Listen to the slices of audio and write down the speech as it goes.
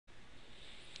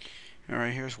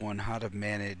Alright, here's one: how to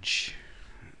manage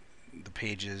the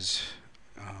pages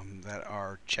that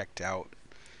are checked out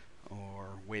or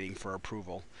waiting for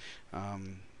approval.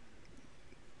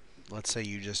 Let's say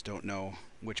you just don't know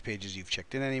which pages you've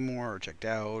checked in anymore or checked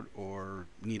out or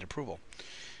need approval.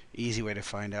 Easy way to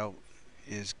find out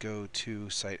is go to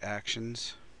Site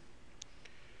Actions,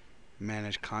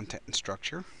 Manage Content and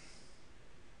Structure.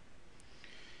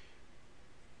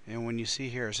 And when you see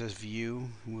here it says View,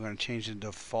 we're going to change the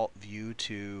default view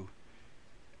to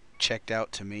Checked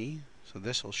Out to Me. So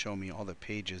this will show me all the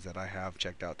pages that I have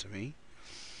checked out to me.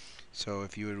 So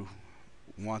if you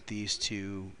would want these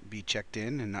to be checked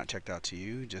in and not checked out to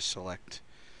you, just select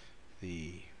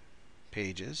the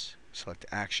pages, select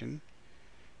Action,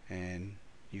 and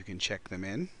you can check them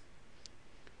in.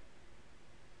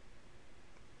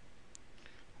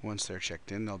 Once they're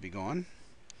checked in, they'll be gone.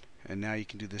 And now you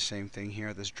can do the same thing here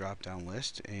at this drop down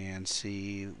list and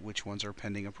see which ones are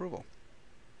pending approval.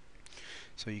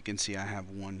 So you can see I have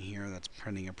one here that's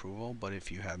pending approval, but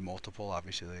if you had multiple,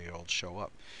 obviously they all show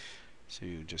up. So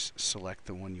you just select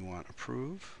the one you want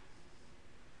approve,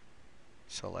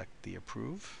 select the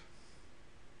approve,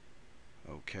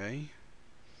 OK.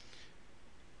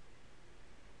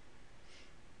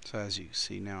 So as you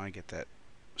see now, I get that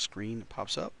screen that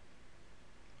pops up.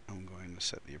 I'm going to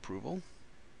set the approval,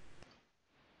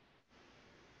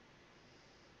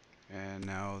 and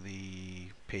now the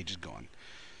page is gone.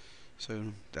 So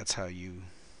that's how you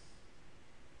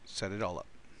set it all up.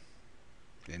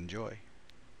 Enjoy.